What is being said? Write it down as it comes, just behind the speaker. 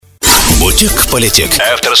Политик.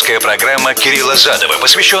 Авторская программа Кирилла Задова,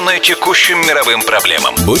 посвященная текущим мировым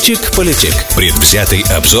проблемам. Политик. Предвзятый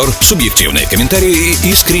обзор, субъективные комментарии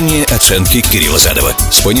и искренние оценки Кирилла Задова.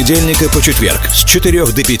 С понедельника по четверг с 4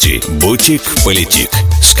 до 5. Политик.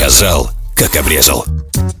 Сказал, как обрезал.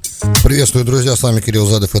 Приветствую, друзья, с вами Кирилл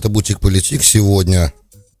Задов, это Политик. Сегодня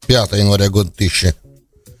 5 января года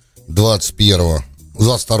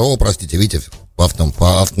 2022, простите, видите,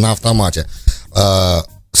 на автомате.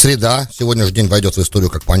 Среда, сегодня же день войдет в историю,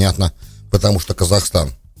 как понятно, потому что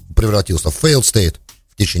Казахстан превратился в failed state.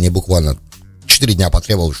 В течение буквально 4 дня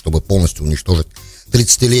потребовалось, чтобы полностью уничтожить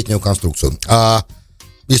 30-летнюю конструкцию.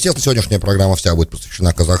 Естественно, сегодняшняя программа вся будет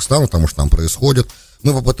посвящена Казахстану, потому что там происходит.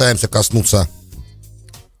 Мы попытаемся коснуться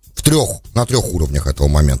на трех уровнях этого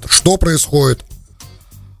момента. Что происходит?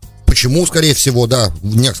 Почему, скорее всего, да,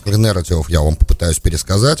 несколько нарративов я вам попытаюсь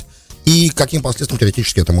пересказать. И каким последствиям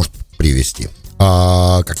теоретически это может привести.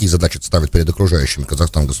 Какие задачи ставит перед окружающими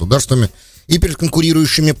Казахстан государствами и перед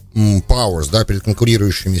конкурирующими powers, да, перед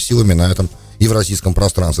конкурирующими силами на этом евразийском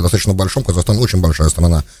пространстве. Достаточно большом. Казахстан очень большая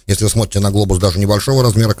страна. Если вы смотрите на глобус даже небольшого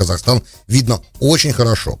размера, Казахстан видно очень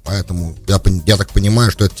хорошо. Поэтому я так понимаю,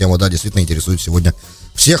 что эта тема, да, действительно интересует сегодня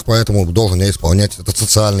всех, поэтому должен я исполнять этот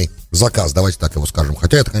социальный заказ. Давайте так его скажем.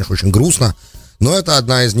 Хотя это, конечно, очень грустно, но это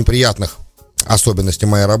одна из неприятных особенностей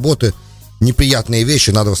моей работы. Неприятные вещи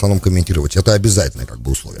надо в основном комментировать. Это обязательное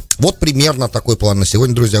условие. Вот примерно такой план на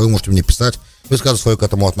сегодня, друзья. Вы можете мне писать, высказывать свое к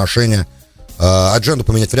этому отношение. Адженду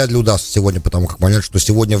поменять вряд ли удастся сегодня, потому как понять, что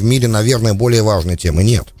сегодня в мире, наверное, более важной темы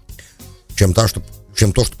нет, чем то, что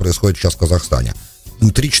происходит сейчас в Казахстане.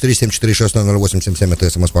 34746000877 это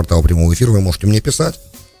СМС-портал прямого эфира. Вы можете мне писать,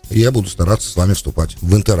 и я буду стараться с вами вступать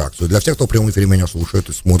в интеракцию. Для всех, кто в прямом эфире меня слушает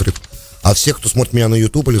и смотрит, а всех, кто смотрит меня на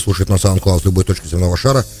YouTube или слушает на SoundCloud с любой точки земного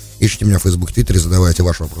шара, ищите меня в Facebook, Твиттере, задавайте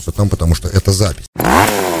ваши вопросы там, потому что это запись.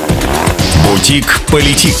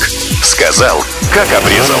 Политик. Сказал, как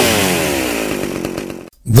обрезал.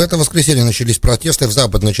 В это воскресенье начались протесты в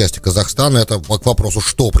западной части Казахстана. Это к вопросу,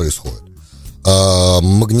 что происходит.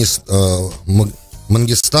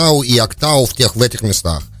 Мангистау и Актау в этих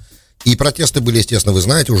местах. И протесты были, естественно, вы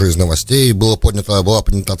знаете уже из новостей. Была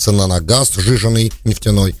поднята цена на газ сжиженный,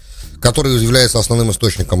 нефтяной, который является основным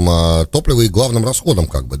источником топлива и главным расходом,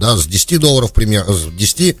 да, с $10 примерно, в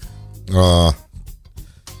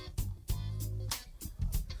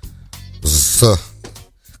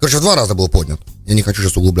 2 раза был поднят. Я не хочу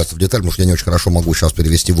сейчас углубляться в деталь, потому что я не очень хорошо могу сейчас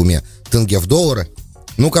перевести в уме тенге в доллары.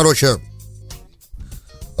 В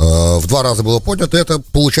 2 раза было поднято. Это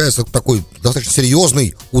получается такой достаточно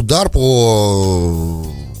серьезный удар по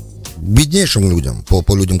беднейшим людям, по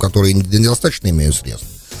людям, которые недостаточно имеют средств.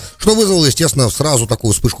 Что вызвало, естественно, сразу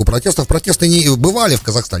такую вспышку протестов. Протесты не бывали в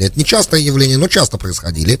Казахстане. Это не частое явление, но часто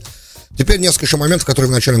происходили. Теперь несколько еще моментов,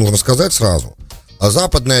 которые вначале нужно сказать сразу.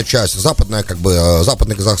 Западная часть, западный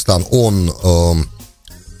Казахстан, он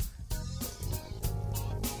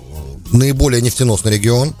наиболее нефтеносный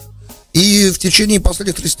регион. И в течение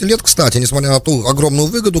последних 30 лет, кстати, несмотря на ту огромную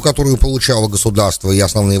выгоду, которую получало государство и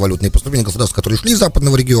основные валютные поступления государств, которые шли из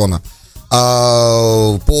западного региона,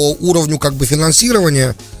 по уровню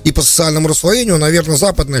финансирования и по социальному расслоению, наверное,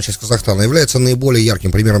 западная часть Казахстана является наиболее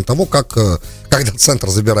ярким примером того, когда центр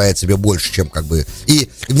забирает себе больше, чем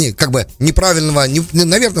неправильного,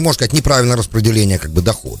 наверное, можно сказать, неправильное распределение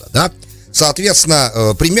дохода, да.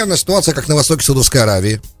 Соответственно, примерно ситуация, как на востоке Саудовской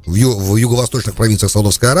Аравии, в юго-восточных провинциях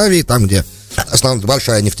Саудовской Аравии, там, где основная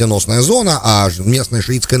большая нефтеносная зона, а местное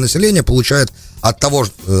шиитское население получает от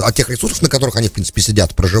тех ресурсов, на которых они, в принципе,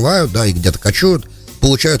 сидят, проживают, да, и где-то кочуют,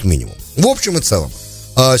 получают минимум. В общем и целом,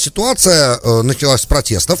 ситуация началась с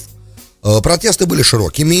протестов. Протесты были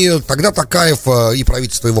широкими. Тогда Токаев и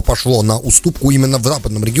правительство его пошло на уступку именно в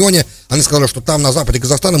западном регионе. Они сказали, что там на западе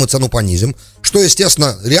Казахстана мы цену понизим. Что,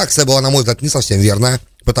 естественно, реакция была, на мой взгляд, не совсем верная.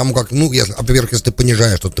 Потому как, во-первых, если ты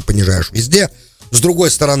понижаешь, то ты понижаешь везде. С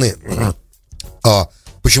другой стороны,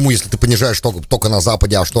 почему, если ты понижаешь только на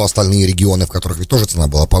западе, а что остальные регионы, в которых ведь тоже цена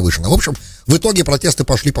была повышена? В общем, в итоге протесты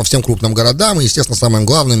пошли по всем крупным городам, и, естественно, самым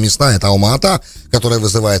главным места — это Алма-Ата, которая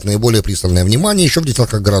вызывает наиболее пристальное внимание еще в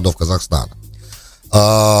десятках городов Казахстана.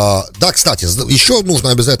 Да, кстати, еще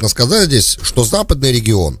нужно обязательно сказать здесь, что западный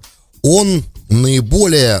регион, он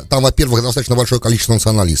наиболее, там, во-первых, достаточно большое количество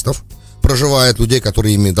националистов, проживает людей,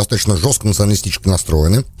 которые имеют достаточно жестко националистически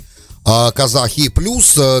настроены, казахи,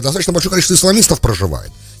 плюс достаточно большое количество исламистов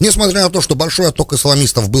проживает. Несмотря на то, что большой отток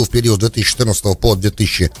исламистов был в период 2014 по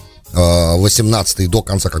 2018 до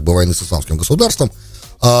конца войны с исламским государством,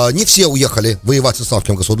 не все уехали воевать с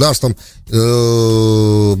исламским государством,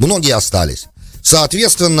 многие остались.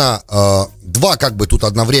 Соответственно, два тут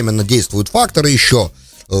одновременно действуют фактора еще.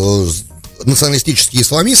 националистические,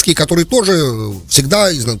 исламистские, которые тоже всегда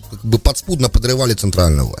как бы подспудно подрывали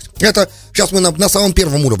центральную власть. Это сейчас мы на самом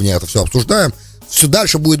первом уровне это все обсуждаем. Все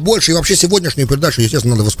дальше будет больше. И вообще сегодняшнюю передачу,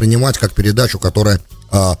 естественно, надо воспринимать как передачу, которая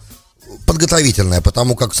подготовительная,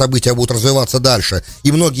 потому как события будут развиваться дальше.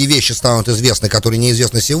 И многие вещи станут известны, которые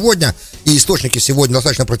неизвестны сегодня. И источники сегодня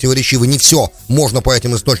достаточно противоречивы. Не все можно по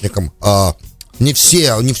этим источникам... Не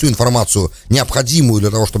всю информацию, необходимую для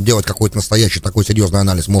того, чтобы делать какой-то настоящий такой серьезный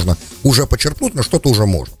анализ, можно уже почерпнуть, но что-то уже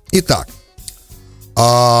можно. Итак,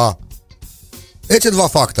 эти два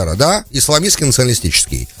фактора, да, исламистский и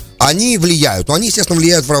националистический, они влияют, но они, естественно,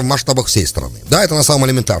 влияют в масштабах всей страны. Да, это на самом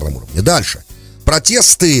элементарном уровне. Дальше.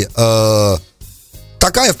 Протесты,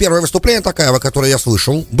 Такаев, первое выступление Такаева, которое я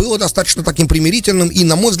слышал, было достаточно таким примирительным и,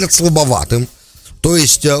 на мой взгляд, слабоватым. То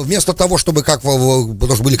есть, вместо того, чтобы,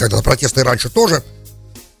 потому что были когда-то протесты раньше тоже,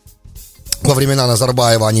 во времена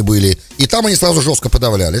Назарбаева они были, и там они сразу жестко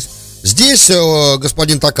подавлялись. Здесь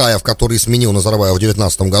господин Такаев, который сменил Назарбаева в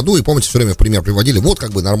 2019 году, и помните, все время в пример приводили, вот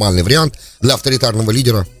как бы нормальный вариант для авторитарного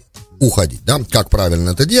лидера уходить, да, как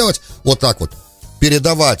правильно это делать, вот так вот,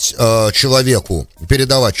 передавать человеку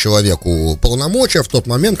полномочия в тот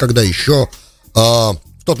момент, когда еще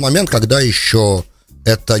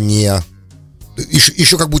это не...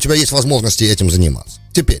 Еще как бы у тебя есть возможности этим заниматься.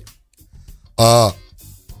 Теперь, с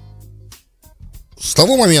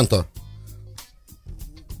того момента,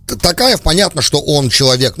 Такаев, понятно, что он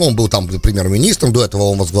человек, он был там премьер-министром, до этого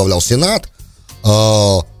он возглавлял Сенат,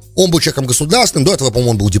 он был человеком государственным, до этого,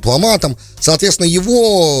 по-моему, он был дипломатом, соответственно,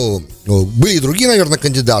 были и другие, наверное,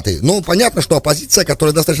 кандидаты, но понятно, что оппозиция,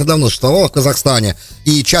 которая достаточно давно существовала в Казахстане,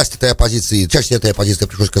 и часть этой оппозиции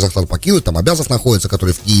пришлось Казахстан покинуть, там Абязов находится,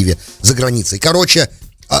 который в Киеве, за границей. Короче,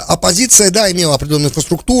 оппозиция, да, имела определенную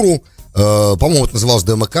инфраструктуру, по-моему, это называлось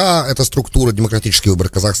ДМК, это структура «Демократический выбор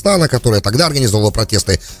Казахстана», которая тогда организовывала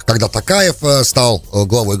протесты, когда Такаев стал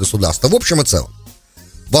главой государства. В общем и целом,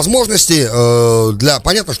 возможности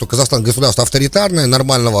понятно, что Казахстан государство авторитарное,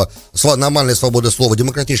 нормальной свободы слова,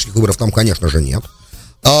 демократических выборов там, конечно же, нет.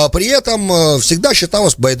 При этом всегда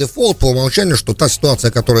считалось by default, по умолчанию, что та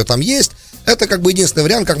ситуация, которая там есть, это как бы единственный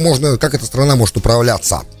вариант, как эта страна может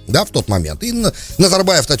управляться, да, в тот момент. И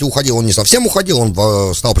Назарбаев, кстати, уходил, он не совсем уходил, он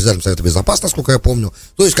стал председателем Совета Безопасности, насколько я помню,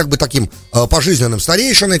 то есть как бы таким пожизненным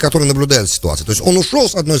старейшиной, который наблюдает за ситуацией. То есть он ушел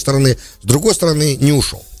с одной стороны, с другой стороны не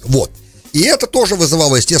ушел. Вот. И это тоже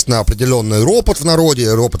вызывало, естественно, определенный ропот в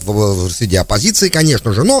народе, ропот среди оппозиции,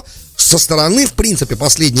 конечно же, но со стороны, в принципе,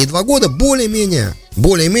 последние 2 года более-менее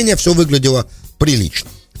все выглядело прилично.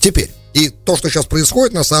 Теперь, и то, что сейчас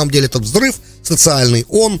происходит, на самом деле, этот взрыв социальный,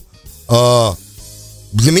 он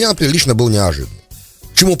для меня, например, лично был неожиданный.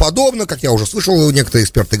 Чему подобно, как я уже слышал, некоторые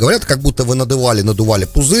эксперты говорят, как будто вы надували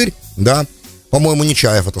пузырь, да, по-моему,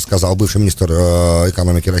 Нечаев это сказал, бывший министр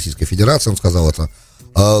экономики Российской Федерации, он сказал это.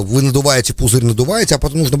 Вы надуваете пузырь, а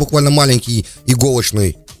потом нужно буквально маленький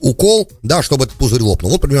иголочный укол, да, чтобы этот пузырь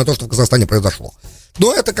лопнул. Вот примерно то, что в Казахстане произошло.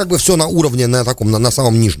 Но это как бы все на уровне, на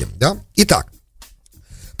самом нижнем, да. Итак,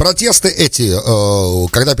 протесты эти,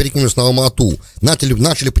 когда перекинулись на Алмату,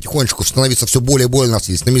 начали потихонечку становиться все более и более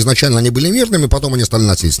насильственными. Изначально они были мирными, потом они стали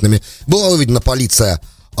насильственными. Была увидена полиция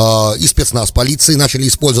и спецназ полиции, начали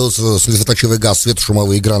использовать слезоточивый газ,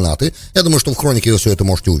 светошумовые гранаты. Я думаю, что в хронике вы все это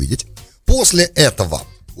можете увидеть. После этого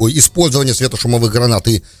использование светошумовых гранат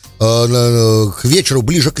и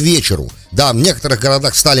ближе к вечеру, да, в некоторых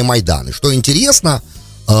городах встали майданы. Что интересно,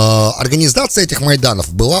 организация этих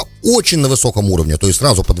майданов была очень на высоком уровне, то есть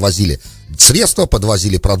сразу подвозили средства,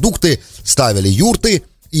 подвозили продукты, ставили юрты,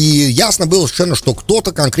 и ясно было совершенно, что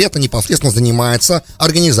кто-то конкретно непосредственно занимается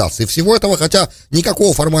организацией всего этого, хотя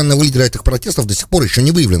никакого формального лидера этих протестов до сих пор еще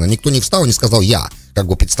не выявлено. Никто не встал и не сказал: я как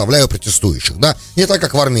бы представляю протестующих, да, не так,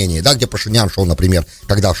 как в Армении, да, где Пашинян шел, например,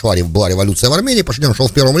 когда была революция в Армении, Пашинян шел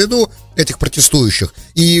в первом ряду этих протестующих,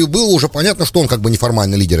 и было уже понятно, что он как бы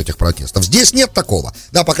неформальный лидер этих протестов. Здесь нет такого,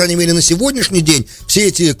 да, по крайней мере, на сегодняшний день все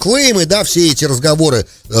эти клеймы, да, все эти разговоры,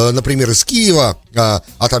 например, из Киева,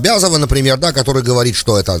 от Абязова, например, да, который говорит,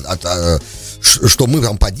 что что мы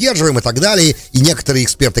там поддерживаем и так далее, и некоторые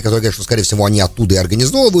эксперты, которые говорят, что, скорее всего, они оттуда и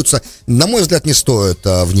организовываются, на мой взгляд, не стоят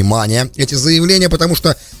внимания эти заявления, потому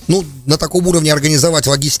что, на таком уровне организовать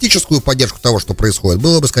логистическую поддержку того, что происходит,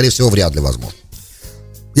 было бы, скорее всего, вряд ли возможно.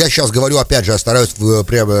 Я сейчас говорю, опять же, я стараюсь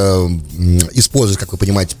использовать, как вы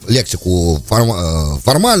понимаете, лексику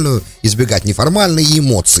формальную, избегать неформальной и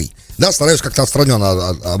эмоций. Да, стараюсь как-то отстраненно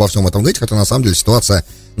обо всем этом говорить, хотя на самом деле ситуация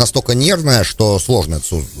настолько нервная, что сложно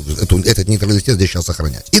этот нейтралитет здесь сейчас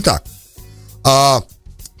сохранять. Итак,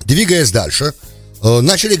 двигаясь дальше,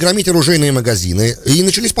 начали громить оружейные магазины, и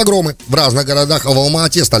начались погромы в разных городах. В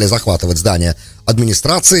Алма-Ате стали захватывать здания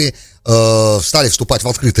администрации, стали вступать в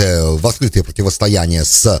открытое противостояние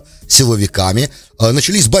с силовиками,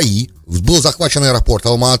 начались бои, был захвачен аэропорт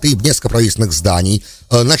Алматы, несколько правительственных зданий,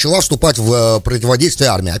 начала вступать в противодействие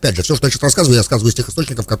армии. Опять же, все, что я сейчас рассказываю, я рассказываю из тех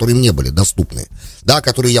источников, которые мне были доступны, да,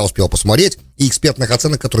 которые я успел посмотреть, и экспертных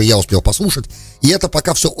оценок, которые я успел послушать, и это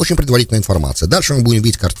пока все очень предварительная информация. Дальше мы будем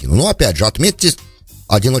видеть картину. Но опять же, отметьте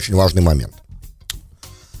один очень важный момент.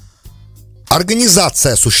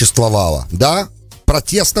 Организация существовала, да,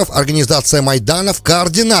 протестов, организация майданов,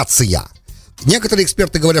 координация. Некоторые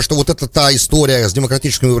эксперты говорят, что вот это та история с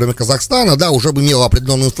демократическими выборами Казахстана, да, уже бы имела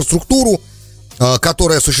определенную инфраструктуру,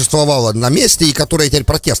 которая существовала на месте, и которая теперь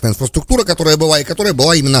протестная инфраструктура, которая была, и которая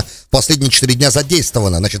была именно в последние 4 дня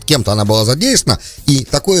задействована. Значит, кем-то она была задействована, и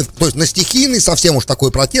такое, то есть на стихийный совсем уж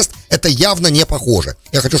такой протест, это явно не похоже.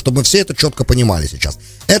 Я хочу, чтобы мы все это четко понимали сейчас.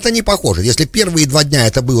 Это не похоже. Если первые 2 дня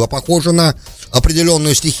это было похоже на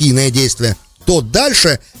определенное стихийное действие, то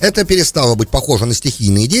дальше это перестало быть похоже на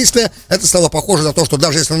стихийные действия, это стало похоже на то, что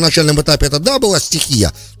даже если на начальном этапе это да, была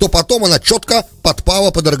стихия, то потом она четко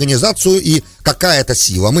подпала под организацию, и какая-то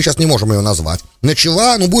сила, мы сейчас не можем ее назвать,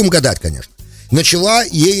 начала, ну будем гадать, конечно, начала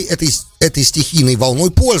ей этой стихийной волной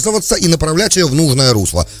пользоваться и направлять ее в нужное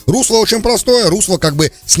русло. Русло очень простое, русло как бы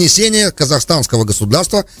снесения казахстанского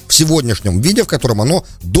государства в сегодняшнем виде, в котором оно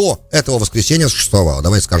до этого воскресенья существовало.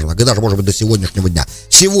 Давайте скажем так, и даже, может быть, до сегодняшнего дня.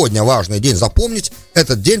 Сегодня важный день, запомнить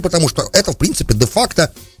этот день, потому что это, в принципе,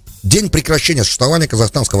 де-факто день прекращения существования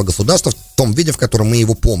казахстанского государства в том виде, в котором мы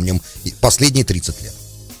его помним последние 30 лет.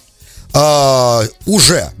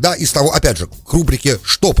 Уже, да, из того, опять же, к рубрике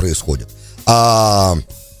 «Что происходит?».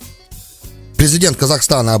 Президент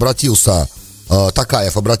Казахстана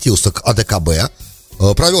Токаев обратился к АДКБ,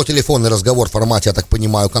 провел телефонный разговор в формате, я так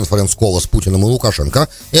понимаю, конференц-колла с Путиным и Лукашенко,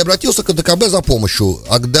 и обратился к АДКБ за помощью.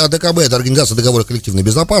 АДКБ — это Организация договора коллективной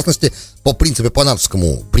безопасности, по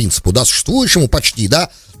натовскому принципу, да, существующему почти, да,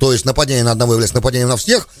 то есть нападение на одного является нападением на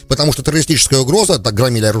всех, потому что террористическая угроза, так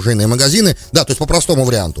громили оружейные магазины, да, то есть по простому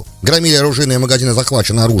варианту, громили оружейные магазины,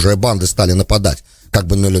 захвачено оружие, банды стали нападать, как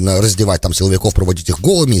бы раздевать там силовиков, проводить их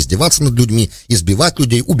голыми, издеваться над людьми, избивать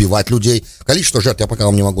людей, убивать людей. Количество жертв я пока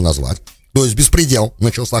вам не могу назвать. То есть беспредел,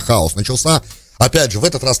 начался хаос, опять же, в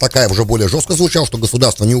этот раз Токаев уже более жестко звучал, что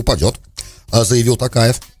государство не упадет, заявил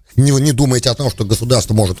Токаев. Не думайте о том, что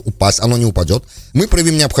государство может упасть, оно не упадет. Мы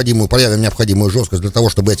проявим необходимую жесткость для того,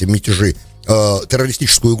 чтобы эти мятежи,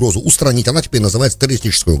 террористическую угрозу устранить. Она теперь называется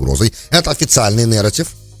террористической угрозой. Это официальный нарратив,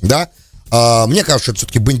 да. Мне кажется, что это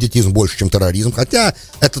все-таки бандитизм больше, чем терроризм, хотя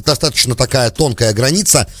это достаточно такая тонкая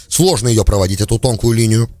граница, сложно ее проводить, эту тонкую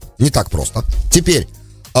линию, не так просто. Теперь,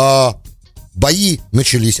 бои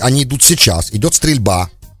начались, они идут сейчас, идет стрельба,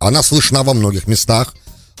 она слышна во многих местах,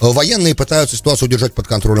 военные пытаются ситуацию удержать под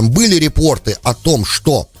контролем. Были репорты о том,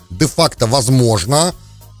 что де-факто возможно,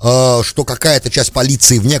 что какая-то часть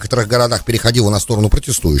полиции в некоторых городах переходила на сторону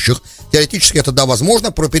протестующих. Теоретически это, да,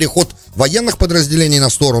 возможно, про переход военных подразделений на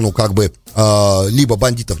сторону, как бы, либо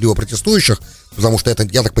бандитов, либо протестующих, потому что это,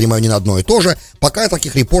 я так понимаю, не на одно и то же. Пока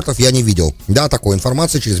таких репортов я не видел, да, такой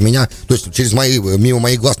информации через меня, то есть мимо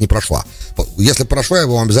моих глаз не прошла. Если прошла, я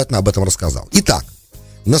бы вам обязательно об этом рассказал. Итак,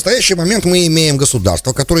 в настоящий момент мы имеем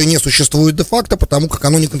государство, которое не существует де-факто, потому как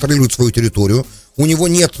оно не контролирует свою территорию, у него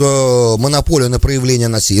нет монополии на проявление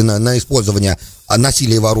насилия, на использование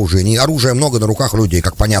насилия и вооружений, оружия много на руках людей,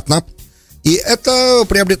 как понятно, и это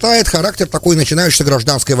приобретает характер такой начинающейся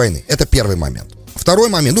гражданской войны. Это первый момент. Второй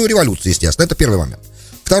момент, революции, естественно, это первый момент.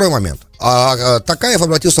 Второй момент. Токаев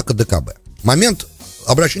обратился к АДКБ. Момент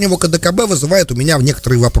обращения его к АДКБ вызывает у меня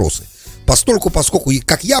некоторые вопросы. Поскольку,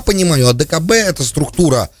 как я понимаю, АДКБ — это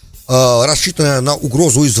структура, рассчитанная на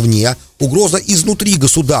угрозу извне, угроза изнутри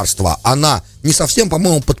государства, она не совсем,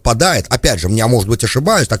 по-моему, подпадает, опять же, я, может быть,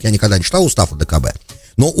 ошибаюсь, так я никогда не читал устав АДКБ,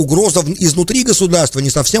 но угроза изнутри государства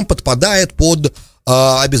не совсем подпадает под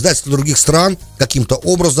обязательства других стран каким-то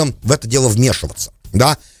образом в это дело вмешиваться,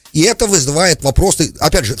 да, и это вызывает вопросы,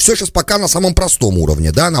 опять же, все сейчас пока на самом простом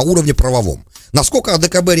уровне, да, на уровне правовом. Насколько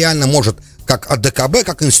АДКБ реально может, как АДКБ,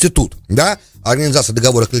 как институт, да, Организация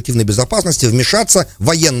договора коллективной безопасности, вмешаться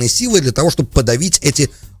военной силой для того, чтобы подавить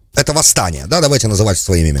это восстание, да, давайте называть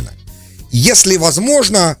своими именами. Если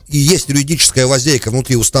возможно, и есть юридическая лазейка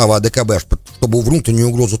внутри устава АДКБ, чтобы внутреннюю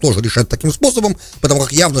угрозу тоже решать таким способом, потому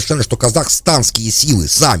как явно совершенно, что казахстанские силы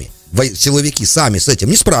сами, силовики сами с этим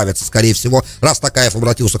не справятся, скорее всего, раз Токаев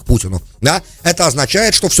обратился к Путину, да, это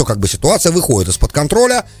означает, что все, как бы, ситуация выходит из-под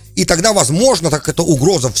контроля, и тогда, возможно, так это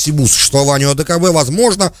угроза всему существованию АДКБ,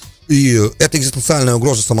 возможно, и это экзистенциальная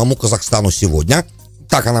угроза самому Казахстану сегодня.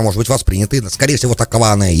 Так она может быть воспринята, и, скорее всего,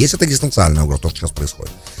 такова она и есть, это экзистенциальная угроза, то, что сейчас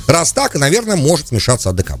происходит. Раз так, наверное, может вмешаться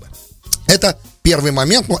АДКБ. Это первый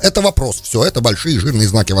момент, но это вопрос. Все, это большие жирные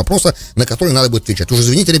знаки вопроса, на которые надо будет отвечать. Уже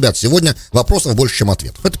извините, ребят, сегодня вопросов больше, чем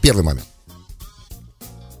ответов. Это первый момент.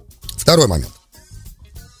 Второй момент.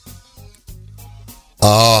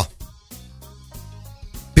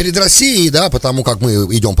 Перед Россией, да, потому как мы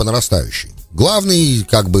идем по нарастающей, главный,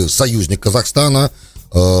 как бы, союзник Казахстана,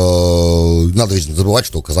 надо ведь забывать,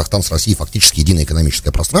 что Казахстан с Россией фактически единое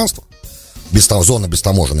экономическое пространство, зона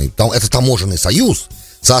бестаможенной, это таможенный союз.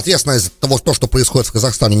 Соответственно, из-за того, что происходит в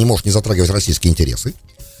Казахстане, не может не затрагивать российские интересы.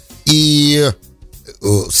 И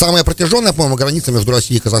самая протяженная, по-моему, граница между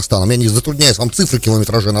Россией и Казахстаном, я не затрудняюсь вам цифры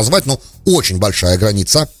километража назвать, но очень большая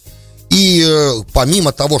граница. И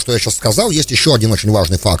помимо того, что я сейчас сказал, есть еще один очень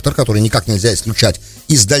важный фактор, который никак нельзя исключать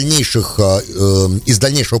из дальнейшего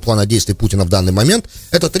плана действий Путина в данный момент.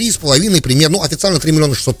 Это 3,5 примерно, официально 3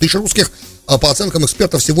 миллиона 600 тысяч русских, а по оценкам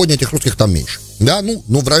экспертов сегодня этих русских там меньше. Да,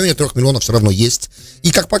 в районе 3 миллионов все равно есть.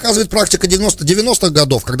 И как показывает практика 90-х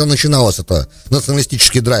годов, когда начиналось это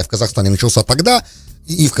националистический драйв в Казахстане, начался тогда,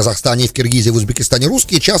 и в Казахстане, и в Киргизии, и в Узбекистане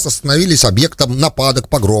русские часто становились объектом нападок,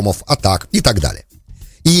 погромов, атак и так далее.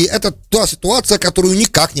 И это та ситуация, которую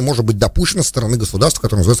никак не может быть допущена со стороны государства,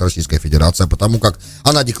 которое называется Российская Федерация, потому как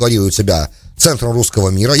она декларирует себя центром русского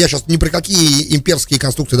мира. Я сейчас ни про какие имперские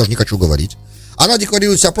конструкции даже не хочу говорить. Она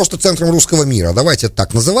декларирует себя просто центром русского мира. Давайте это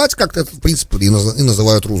так называть, как-то это, в принципе, и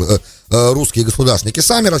называют русские государственники,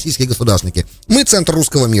 сами российские государственники. Мы центр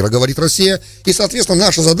русского мира, говорит Россия, и, соответственно,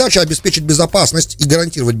 наша задача обеспечить безопасность и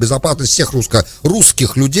гарантировать безопасность всех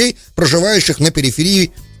русских людей, проживающих на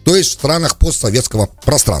периферии, то есть в странах постсоветского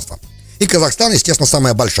пространства. И Казахстан, естественно,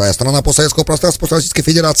 самая большая страна постсоветского пространства после Российской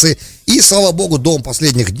Федерации. И, слава богу, до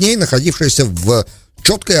последних дней находившаяся в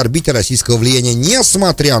четкой орбите российского влияния,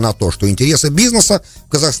 несмотря на то, что интересы бизнеса в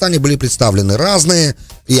Казахстане были представлены разные.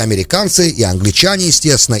 И американцы, и англичане,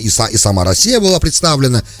 естественно, и сама Россия была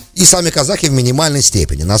представлена, и сами казахи в минимальной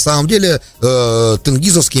степени. На самом деле,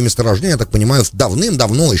 тенгизовские месторождения, я так понимаю,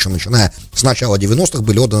 давным-давно, еще начиная с начала 90-х,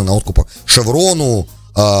 были отданы на откуп Шеврону,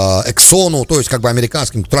 Эксону, то есть как бы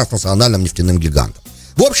американским транснациональным нефтяным гигантам.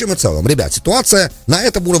 В общем и целом, ребят, ситуация на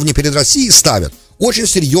этом уровне перед Россией ставит очень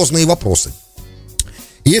серьезные вопросы.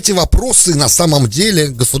 И эти вопросы на самом деле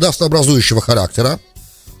государствообразующего характера,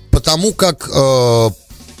 потому как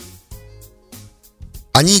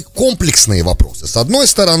они комплексные вопросы. С одной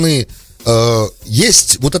стороны,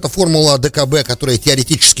 есть вот эта формула ДКБ, которая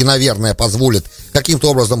теоретически, наверное, позволит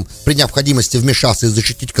каким-то образом при необходимости вмешаться и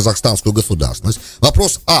защитить казахстанскую государственность.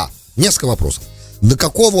 Несколько вопросов. До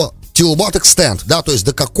какого till what extent, да, то есть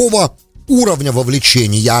до какого уровня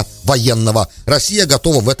вовлечения военного Россия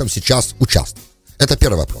готова в этом сейчас участвовать? Это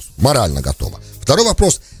первый вопрос. Морально готова. Второй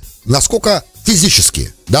вопрос. Насколько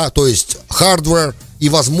физически, да, то есть hardware и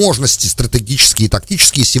возможности стратегические и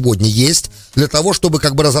тактические сегодня есть для того, чтобы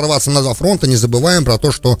как бы разорваться на два фронта. Не забываем про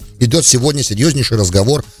то, что идет сегодня серьезнейший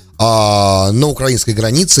разговор на украинской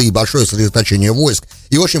границе и большое сосредоточение войск,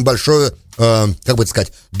 и очень большое, как бы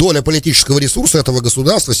сказать, доля политического ресурса этого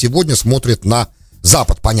государства сегодня смотрит на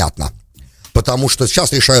Запад, понятно. Потому что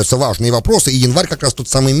сейчас решаются важные вопросы, и январь как раз тот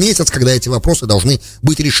самый месяц, когда эти вопросы должны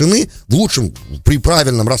быть решены в лучшем, при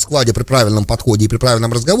правильном раскладе, при правильном подходе и при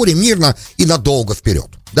правильном разговоре мирно и надолго вперед,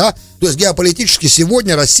 да? То есть геополитически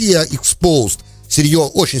сегодня Россия exposed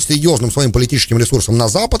очень серьезным своим политическим ресурсом на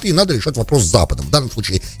Запад, и надо решать вопрос с Западом. В данном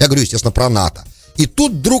случае я говорю, естественно, про НАТО. И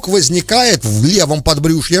тут вдруг возникает в левом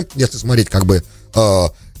подбрюшье, если смотреть как бы...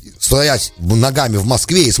 стоять ногами в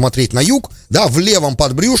Москве и смотреть на юг, да, в левом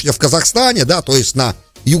подбрюшье, в Казахстане, да, то есть на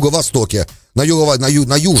юго-востоке, на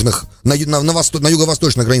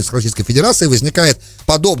юго-восточной границе Российской Федерации возникает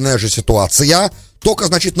подобная же ситуация, только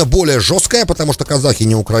значительно более жесткая, потому что казахи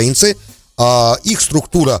не украинцы, их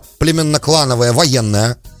структура племенно-клановое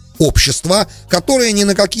военное общество, которое ни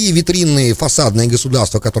на какие витринные фасадные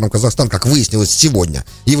государства, которым Казахстан, как выяснилось сегодня,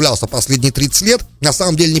 являлся последние 30 лет, на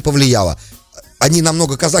самом деле не повлияло.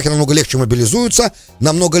 Казахи намного легче мобилизуются,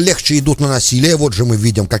 намного легче идут на насилие. Вот же мы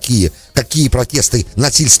видим, какие протесты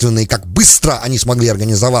насильственные, как быстро они смогли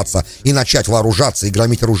организоваться и начать вооружаться и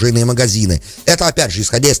громить оружейные магазины. Это, опять же,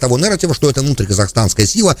 исходя из того нарратива, что это внутриказахстанская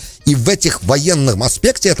сила. И в этих военном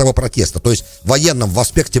аспекте этого протеста, то есть военном в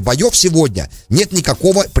аспекте боев сегодня, нет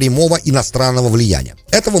никакого прямого иностранного влияния.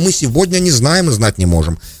 Этого мы сегодня не знаем и знать не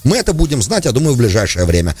можем. Мы это будем знать, я думаю, в ближайшее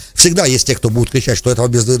время. Всегда есть те, кто будут кричать, что этого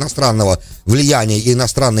без иностранного влияния и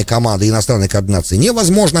иностранной команды, и иностранной координации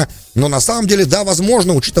невозможно, но на самом деле, да,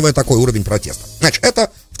 возможно, учитывая такой уровень протеста. Значит, это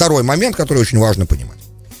второй момент, который очень важно понимать.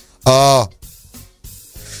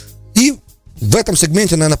 И в этом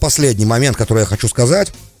сегменте, наверное, последний момент, который я хочу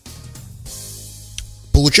сказать.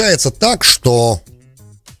 Получается так, что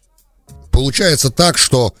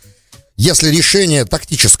если решение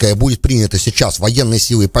тактическое будет принято сейчас военной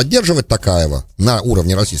силой поддерживать Токаева на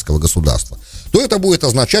уровне российского государства, то это будет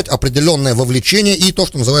означать определенное вовлечение и то,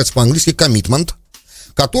 что называется по-английски commitment,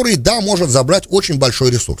 который, да, может забрать очень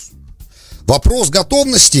большой ресурс. Вопрос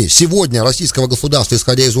готовности сегодня российского государства,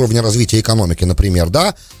 исходя из уровня развития экономики, например,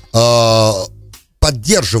 да,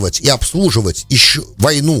 поддерживать и обслуживать еще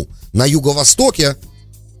войну на Юго-Востоке,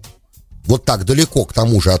 вот так далеко, к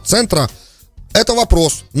тому же от центра, это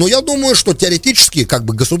вопрос. Но я думаю, что теоретически, как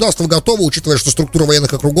бы, государство готово, учитывая, что структура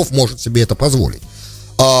военных округов может себе это позволить.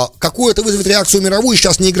 Какую это вызовет реакцию мировую,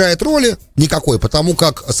 сейчас не играет роли никакой, потому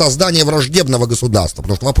как создание враждебного государства,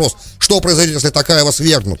 потому что вопрос, что произойдет, если Токаева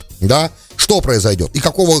свергнут, да, что произойдет, и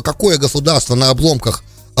какое государство на обломках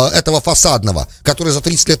этого фасадного, которое за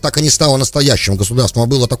 30 лет так и не стало настоящим государством, а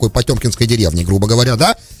было такой потемкинской деревней, грубо говоря,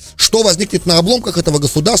 да, что возникнет на обломках этого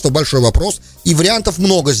государства, большой вопрос, и вариантов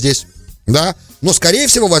много здесь, да, но, скорее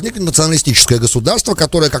всего, возникнет националистическое государство,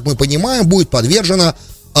 которое, как мы понимаем, будет подвержено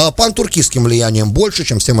пантуркистским влиянием больше,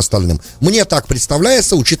 чем всем остальным. Мне так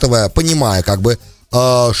представляется, учитывая, понимая, как бы,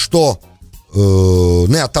 что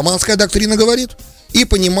неоттоманская доктрина говорит, и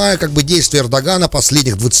понимая, как бы, действия Эрдогана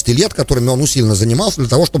последних 20 лет, которыми он усиленно занимался для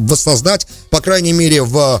того, чтобы воссоздать, по крайней мере,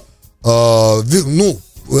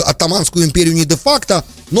 Оттоманскую империю не де-факто,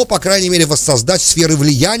 но, по крайней мере, воссоздать сферы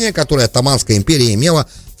влияния, которые Оттоманская империя имела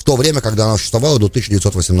в то время, когда она существовала до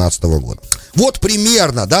 1918 года. Вот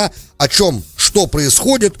примерно, да, о чем, что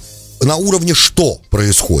происходит на уровне, что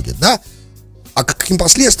происходит, да, а к каким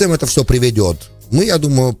последствиям это все приведет, мы, я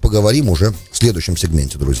думаю, поговорим уже в следующем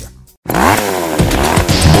сегменте, друзья.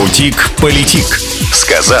 Бутик-политик.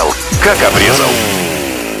 Сказал, как обрезал.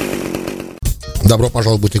 Добро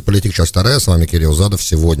пожаловать в Бутик-политик, часть 2. С вами Кирилл Задов.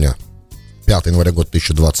 Сегодня 5 января года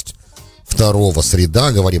 2022,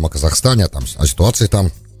 среда. Говорим о Казахстане, о ситуации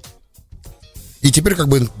там. И теперь, как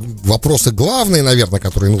бы, вопросы главные, наверное,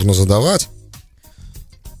 которые нужно задавать.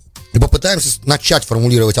 И попытаемся начать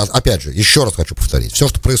формулировать. Опять же, еще раз хочу повторить. Все,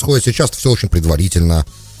 что происходит сейчас, все очень предварительно.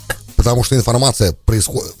 Потому что информация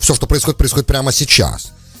происходит... Все, что происходит прямо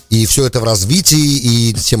сейчас. И все это в развитии,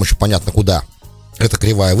 и всем еще понятно, куда эта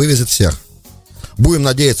кривая вывезет всех. Будем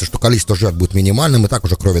надеяться, что количество жертв будет минимальным, и так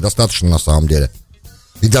уже крови достаточно на самом деле.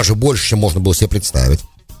 И даже больше, чем можно было себе представить.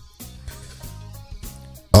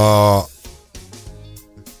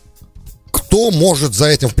 Кто может за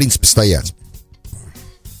этим, в принципе, стоять?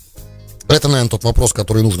 Это, наверное, тот вопрос,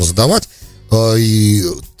 который нужно задавать. И,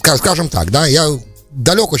 скажем так, да, я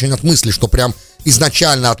далек очень от мысли, что прям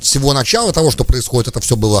изначально от всего начала того, что происходит, это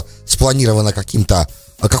все было спланировано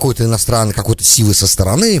какой-то иностранной, какой-то силой со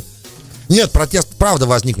стороны. Нет, протест, правда,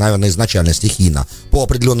 возник, наверное, изначально стихийно, по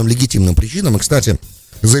определенным легитимным причинам. И, кстати,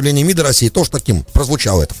 в заявлении МИДа России тоже таким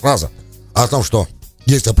прозвучала эта фраза о том, что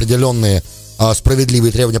есть определенные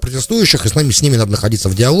справедливые требования протестующих, и с ними надо находиться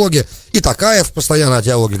в диалоге. И Токаев постоянно о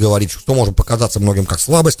диалоге говорит, что может показаться многим как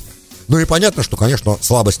слабость. Ну и понятно, что, конечно,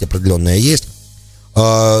 слабость определенная есть.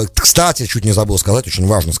 Кстати, чуть не забыл сказать, очень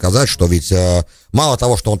важно сказать, что ведь мало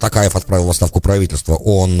того, что он Токаев отправил в отставку правительства,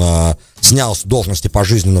 он снял с должности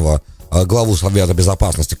пожизненного главу Совета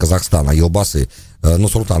Безопасности Казахстана Елбасы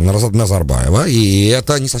Нурсултана Назарбаева, и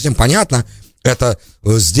это не совсем понятно. Это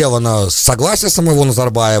сделано с согласия самого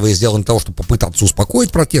Назарбаева и сделано для того, чтобы попытаться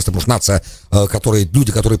успокоить протесты, потому что нация,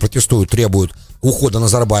 люди, которые протестуют, требуют ухода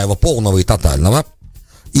Назарбаева полного и тотального.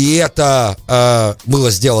 И это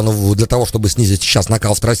было сделано для того, чтобы снизить сейчас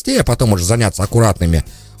накал страстей, а потом уже заняться аккуратными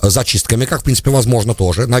зачистками, как, в принципе, возможно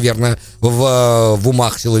тоже, наверное, в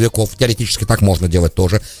умах силовиков. Теоретически так можно делать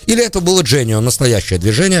тоже. Или это было дженио, настоящее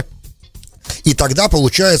движение. И тогда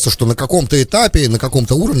получается, что на каком-то этапе, на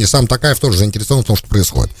каком-то уровне сам Токаев тоже заинтересован в том, что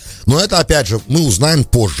происходит. Но это, опять же, мы узнаем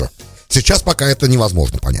позже. Сейчас пока это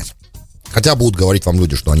невозможно понять. Хотя будут говорить вам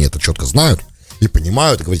люди, что они это четко знают и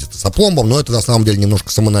понимают, и говорить это с опломбом, но это на самом деле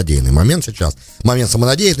немножко самонадеянный момент сейчас. Момент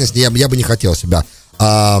самонадеянности, я бы не хотел себя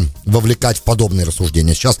вовлекать в подобные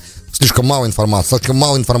рассуждения. Сейчас слишком мало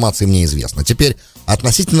информации мне известно. Теперь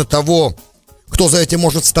относительно того, кто за этим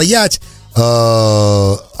может стоять,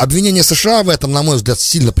 обвинение США в этом, на мой взгляд,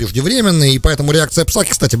 сильно преждевременное, и поэтому реакция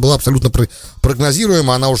Псаки, кстати, была абсолютно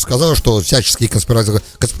прогнозируема. Она уже сказала, что всяческие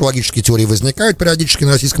конспирологические теории возникают периодически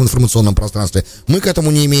на российском информационном пространстве. Мы к этому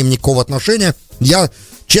не имеем никакого отношения. Я,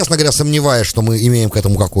 честно говоря, сомневаюсь, что мы имеем к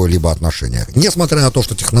этому какое-либо отношение. Несмотря на то,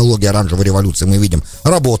 что технология оранжевой революции, мы видим,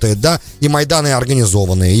 работает, да, и майданы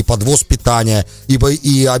организованные, и подвоз питания,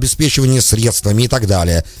 и обеспечивание средствами и так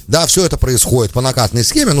далее. Да, все это происходит по накатной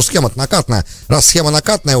схеме, но схема-то накатная. Раз схема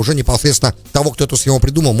накатная, уже непосредственно того, кто эту схему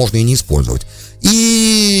придумал, можно и не использовать.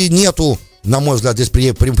 И нету, на мой взгляд, здесь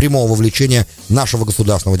прямого вовлечения нашего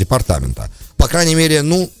государственного департамента. По крайней мере,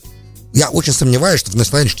 я очень сомневаюсь, что в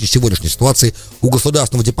настоящей сегодняшней ситуации у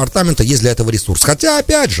Государственного департамента есть для этого ресурс. Хотя,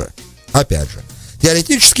 опять же,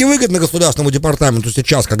 теоретически выгодно Государственному департаменту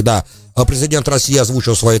сейчас, когда президент России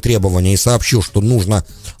озвучил свои требования и сообщил, что нужно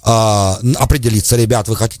определиться, ребят,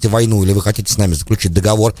 вы хотите войну или вы хотите с нами заключить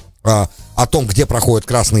договор о том, где проходят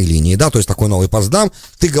красные линии, да, то есть такой новый Потсдам.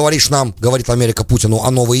 Ты говоришь нам, говорит Америка Путину,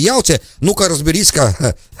 о новой Ялте, ну-ка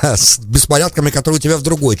разберись-ка с беспорядками, которые у тебя в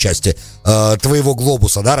другой части твоего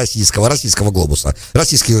глобуса, да, российского глобуса.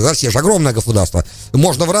 Россия же огромное государство.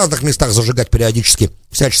 Можно в разных местах зажигать периодически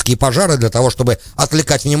всяческие пожары для того, чтобы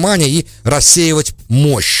отвлекать внимание и рассеивать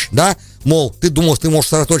мощь, да. Мол, ты думал, ты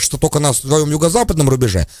можешь сосредоточиться только на своем юго-западном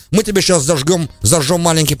рубеже, мы тебе сейчас зажжем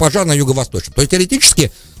маленький пожар на юго-восточном. То есть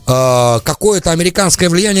теоретически какое-то американское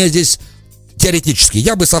влияние здесь теоретически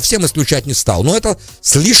я бы совсем исключать не стал. Но это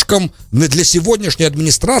слишком для сегодняшней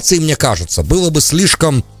администрации, мне кажется, было бы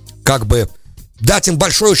слишком, как бы, дать им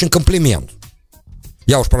большой очень комплимент.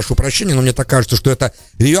 Я уж прошу прощения, но мне так кажется, что это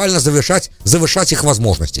реально завышать их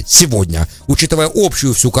возможности сегодня, учитывая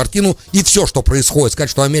общую всю картину и все, что происходит. Сказать,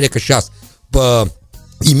 что Америка сейчас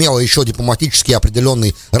имела еще дипломатический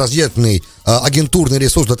определенный разведывательный агентурный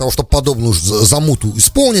ресурс для того, чтобы подобную замуту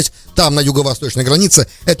исполнить там на юго-восточной границе,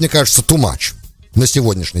 это, мне кажется, too much на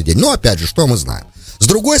сегодняшний день. Но, опять же, что мы знаем? С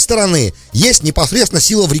другой стороны, есть непосредственно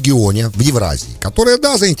сила в регионе, в Евразии, которая,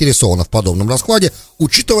 да, заинтересована в подобном раскладе,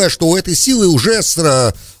 учитывая, что у этой силы уже с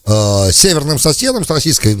северным соседом, с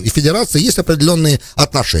Российской Федерацией, есть определенные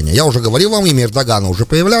отношения. Я уже говорил вам, имя Эрдогана уже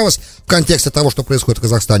появлялось в контексте того, что происходит в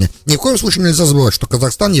Казахстане. Ни в коем случае нельзя забывать, что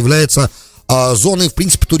Казахстан является зоной, в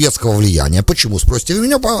принципе, турецкого влияния. Почему, спросите вы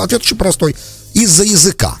меня? Ответ очень простой. Из-за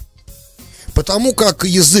языка. Потому как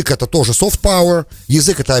язык — это тоже soft power,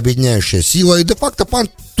 язык — это объединяющая сила, и де-факто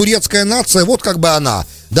турецкая нация, вот как бы она,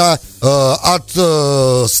 да, от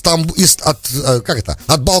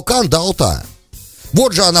Балкан до Алтая.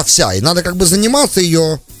 Вот же она вся, и надо как бы заниматься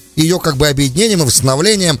ее как бы объединением и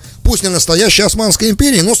восстановлением, пусть не настоящей Османской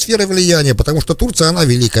империи, но сферы влияния, потому что Турция, она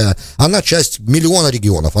великая, она часть миллиона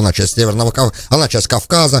регионов, она часть она часть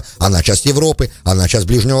Кавказа, она часть Европы, она часть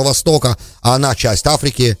Ближнего Востока, она часть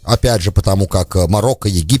Африки, опять же, потому как Марокко,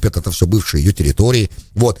 Египет, это все бывшие ее территории,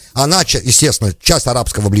 вот, она, естественно, часть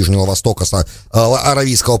арабского Ближнего Востока,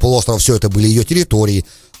 Аравийского полуострова, все это были ее территории.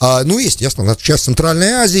 Ну, естественно, это часть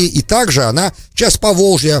Центральной Азии, и также она часть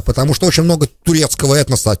Поволжья, потому что очень много турецкого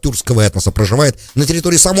этноса, тюркского этноса проживает на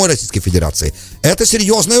территории самой Российской Федерации. Это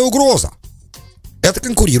серьезная угроза. Это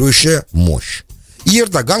конкурирующая мощь. И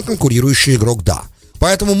Эрдоган конкурирующий игрок, да.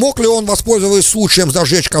 Поэтому мог ли он, воспользоваться случаем,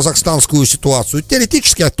 зажечь казахстанскую ситуацию?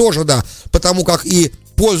 Теоретически тоже да, потому как и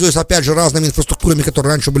пользуясь, опять же, разными инфраструктурами,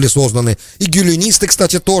 которые раньше были созданы. И гюленисты,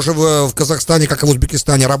 кстати, тоже в Казахстане, как и в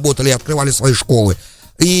Узбекистане, работали и открывали свои школы.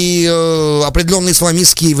 И определенные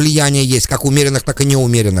исламистские влияния есть, как умеренных, так и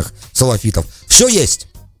неумеренных салафитов. Все есть.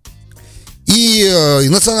 И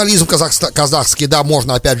национализм казахский, да,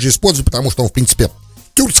 можно опять же использовать, потому что он, в принципе,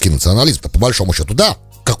 тюркский национализм, по большому счету, да,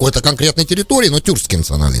 какой-то конкретной территории, но тюркский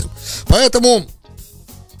национализм. Поэтому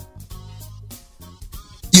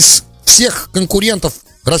из всех конкурентов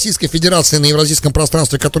Российской Федерации на евразийском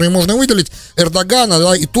пространстве, которые можно выделить, Эрдогана,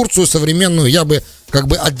 да, и Турцию современную я бы как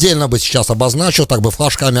бы отдельно бы сейчас обозначил, так бы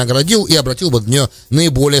флажками оградил и обратил бы на нее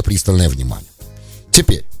наиболее пристальное внимание.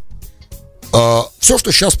 Теперь, все,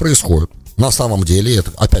 что сейчас происходит, на самом деле,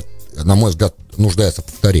 это опять, на мой взгляд, нуждается в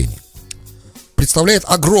повторении, представляет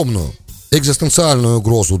огромную экзистенциальную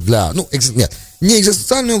угрозу для, не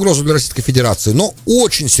экзистенциальную угрозу для Российской Федерации, но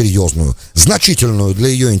очень серьезную, значительную для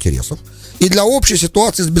ее интересов и для общей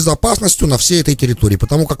ситуации с безопасностью на всей этой территории,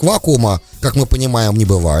 потому как вакуума, как мы понимаем, не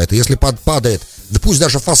бывает. И если падает, да пусть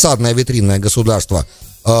даже фасадное витринное государство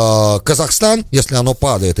Казахстан, если оно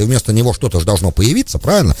падает, и вместо него что-то же должно появиться,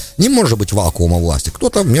 правильно? Не может быть вакуума власти.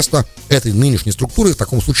 Кто-то вместо этой нынешней структуры в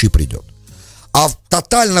таком случае придет. А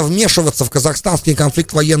тотально вмешиваться в казахстанский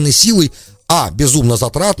конфликт военной силой, безумно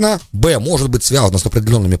затратно, может быть связано с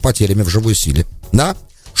определенными потерями в живой силе, да?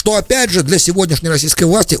 Что, опять же, для сегодняшней российской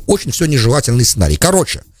власти очень все нежелательный сценарий.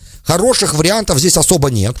 Короче, хороших вариантов здесь особо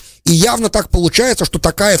нет. И явно так получается, что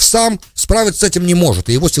Токаев сам справиться с этим не может.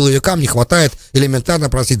 И его силовикам не хватает, элементарно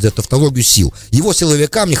простите за тавтологию, сил. Его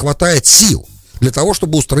силовикам не хватает сил для того,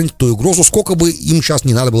 чтобы устранить эту угрозу, сколько бы им сейчас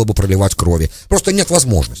не надо было бы проливать крови. Просто нет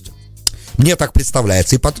возможности. Мне так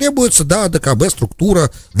представляется. И потребуется, да, ДКБ, структура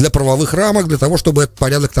для правовых рамок, для того, чтобы этот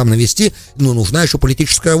порядок там навести. Но нужна еще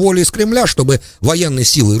политическая воля из Кремля, чтобы военные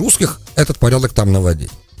силы русских этот порядок там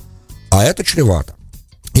наводить. А это чревато.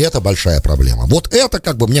 И это большая проблема. Вот это,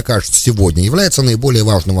 как бы, мне кажется, сегодня является наиболее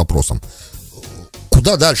важным вопросом.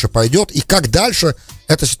 куда дальше пойдет и как дальше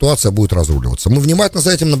эта ситуация будет разруливаться. Мы внимательно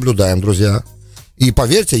за этим наблюдаем, друзья. И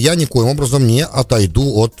поверьте, я никоим образом не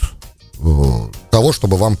отойду от того,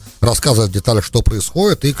 чтобы вам рассказывать в деталях, что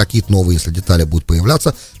происходит, и какие-то новые, если детали будут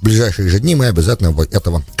появляться, в ближайшие же дни мы обязательно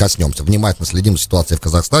этого коснемся. Внимательно следим за ситуацией в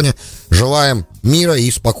Казахстане. Желаем мира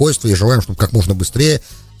и спокойствия, и желаем, чтобы как можно быстрее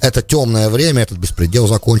это темное время, этот беспредел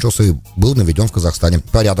закончился и был наведен в Казахстане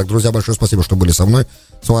порядок. Друзья, большое спасибо, что были со мной.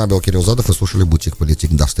 С вами был Кирилл Задов, и слушали «Бутик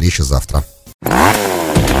Политик». До встречи завтра.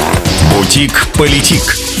 «Бутик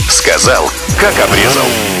Политик». Сказал, как обрезал.